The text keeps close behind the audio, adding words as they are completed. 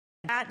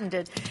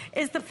patented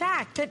is the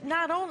fact that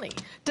not only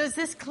does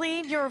this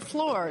clean your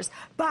floors,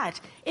 but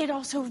it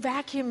also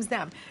vacuums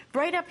them.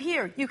 Right up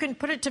here, you can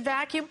put it to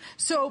vacuum,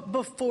 so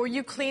before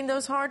you clean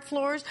those hard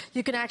floors,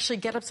 you can actually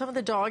get up some of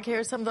the dog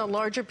hair, some of the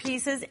larger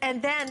pieces,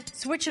 and then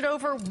switch it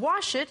over,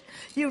 wash it.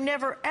 You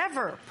never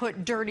ever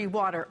put dirty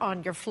water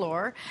on your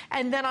floor.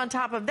 And then on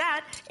top of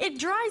that, it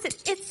dries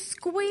it. It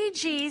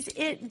squeegees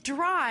it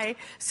dry,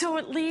 so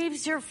it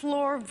leaves your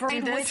floor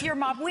verdant. With your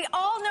mop. We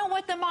all know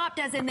what the mop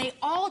does, and they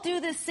all do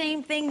the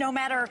same thing no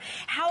matter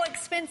how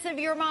expensive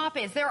your mop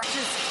is. They're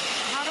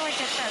just, how do I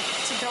get that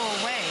to go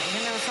away?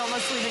 You know, it's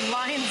almost leaving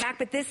lines.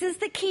 But this is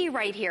the key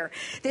right here.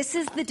 This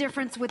is the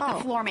difference with the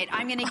floor mate.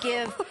 I'm going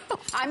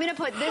to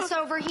put this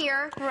over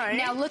here. Right.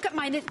 Now look at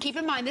mine. Keep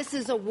in mind, this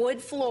is a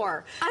wood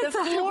floor. The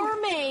floor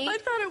mate. I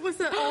thought it was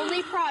the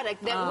only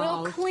product that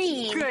will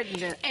clean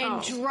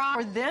and dry.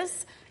 For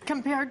this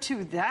compared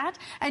to that,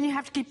 and you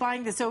have to keep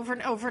buying this over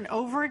and over and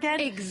over again.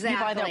 Exactly. You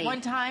buy that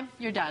one time,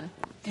 you're done.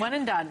 One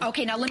and done.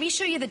 Okay, now let me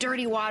show you the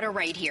dirty water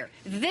right here.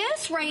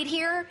 This right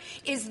here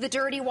is the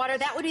dirty water.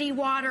 That would be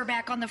water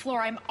back on the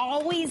floor. I'm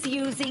always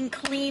using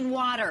clean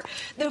water.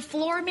 The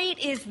Floor Mate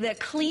is the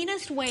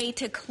cleanest way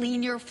to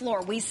clean your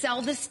floor. We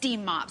sell the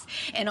steam mops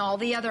and all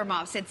the other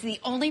mops. It's the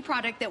only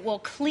product that will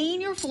clean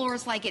your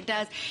floors like it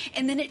does,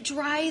 and then it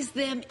dries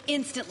them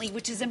instantly,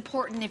 which is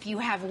important if you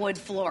have wood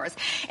floors.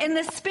 And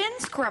the spin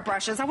scrub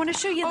brushes, I want to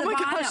show you the bottom.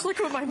 Oh my gosh, look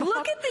at my mop.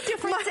 Look at the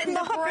difference in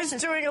the brushes.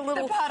 Is doing a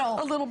little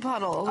puddle. A little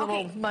puddle, a Okay.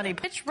 little money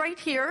pitch right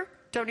here.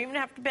 Don't even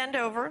have to bend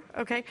over,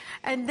 okay?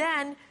 And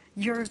then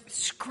you're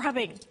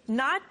scrubbing,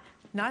 not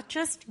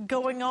just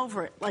going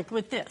over it like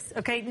with this,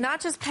 okay?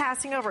 Not just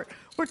passing over it.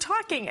 We're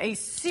talking a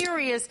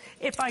serious,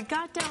 if I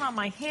got down on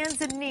my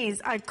hands and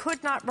knees, I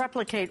could not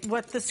replicate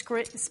what the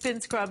spin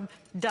scrub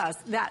does.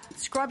 That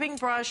scrubbing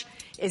brush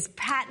is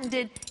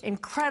patented,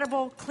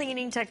 incredible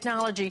cleaning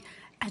technology.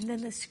 And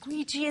then the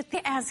squeegee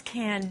as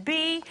can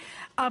be.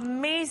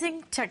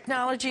 Amazing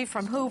technology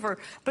from Hoover.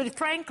 But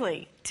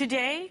frankly,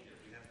 today,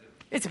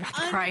 it's about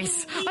the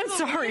price. I'm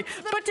sorry.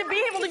 But to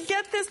be able to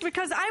get this,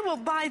 because I will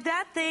buy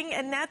that thing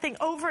and that thing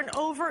over and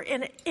over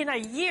in a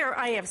year,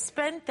 I have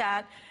spent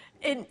that,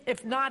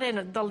 if not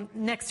in the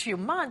next few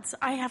months,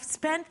 I have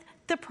spent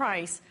the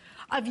price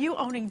of you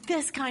owning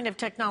this kind of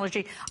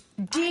technology.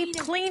 Deep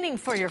cleaning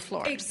for your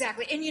floors.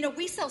 Exactly. And you know,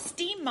 we sell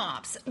steam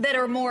mops that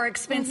are more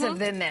expensive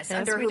than this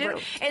under Hoover.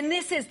 And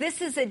this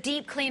is a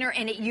deep cleaner,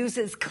 and it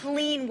uses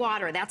clean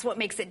water. That's what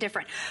makes it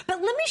different.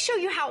 But let me show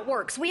you how it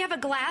works. We have a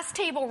glass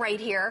table right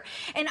here,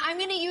 and I'm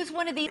going to use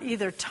one of these.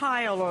 Either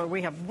tile, or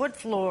we have wood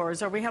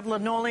floors, or we have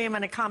linoleum,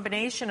 and a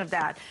combination of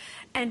that.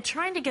 And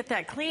trying to get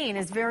that clean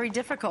is very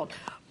difficult.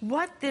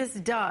 What this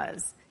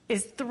does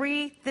is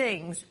three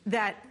things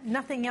that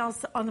nothing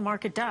else on the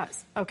market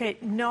does, okay?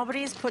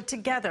 Nobody's put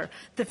together.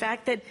 The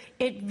fact that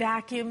it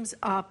vacuums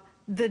up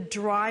the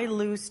dry,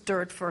 loose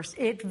dirt first.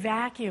 It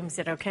vacuums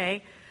it,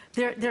 okay?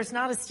 There's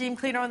not a steam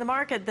cleaner on the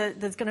market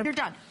that's going to... You're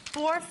done.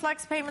 4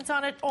 flex payments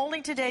on it,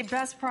 only today,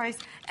 best price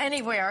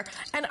anywhere.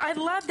 And I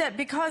love that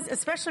because,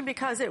 especially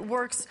because it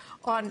works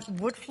on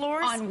wood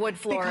floors. On wood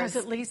floors. Because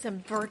it leaves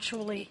them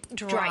virtually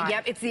dry.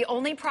 Yep, it's the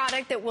only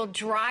product that will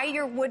dry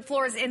your wood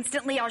floors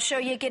instantly. I'll show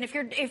you again.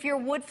 If your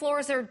wood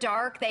floors are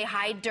dark, they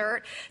hide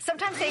dirt.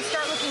 Sometimes they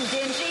start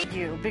looking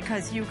dingy.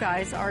 Because you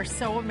guys are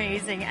so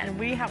amazing, and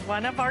we have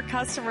one of our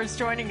customers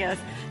joining us.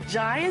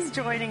 Jai is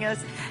joining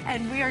us,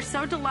 and we are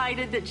so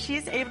delighted that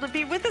she's able to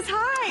be with us.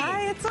 Hi.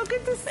 Hi, it's so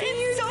good to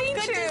see you. So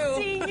good to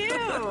see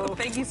you.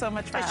 Thank you so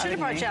much for having me. I should have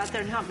brought you out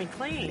there and helped me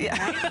clean. Yeah.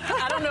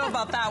 Right? I don't know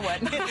about that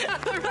one.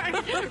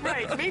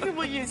 right. Maybe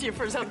we'll use you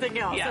for something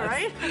else, yes. All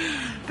right?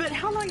 But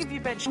how long have you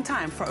been?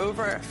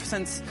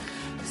 Since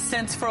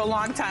for a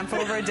long time, for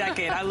over a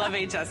decade. I love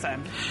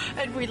HSN.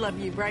 And we love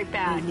you right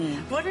back.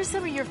 What are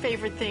some of your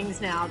favorite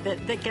things now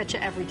that get you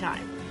every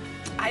time?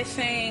 I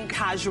think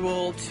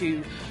casual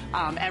to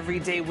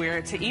everyday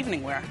wear to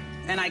evening wear.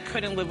 And I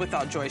couldn't live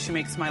without Joy. She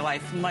makes my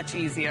life much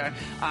easier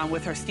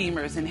with her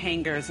steamers and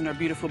hangers and her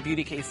beautiful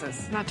beauty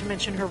cases. Not to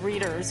mention her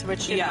readers,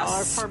 which you know,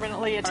 are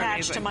permanently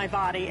attached to my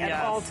body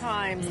at all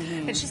times.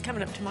 And she's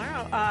coming up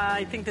tomorrow.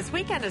 I think this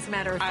weekend, as a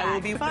matter of fact. I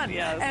will be fun.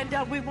 Yes. And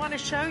we want to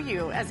show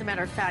you, as a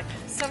matter of fact,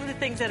 some of the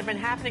things that have been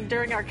happening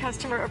during our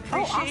Customer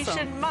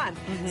Appreciation Month.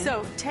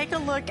 So take a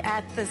look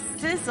at the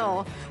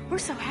sizzle. We're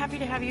so happy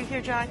to have you here,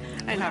 Jai.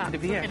 I'm happy to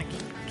be here. We're going to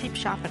keep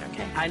shopping,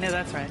 okay? I know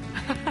that's right.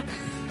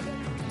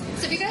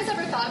 So have you guys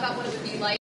ever thought about what it would be like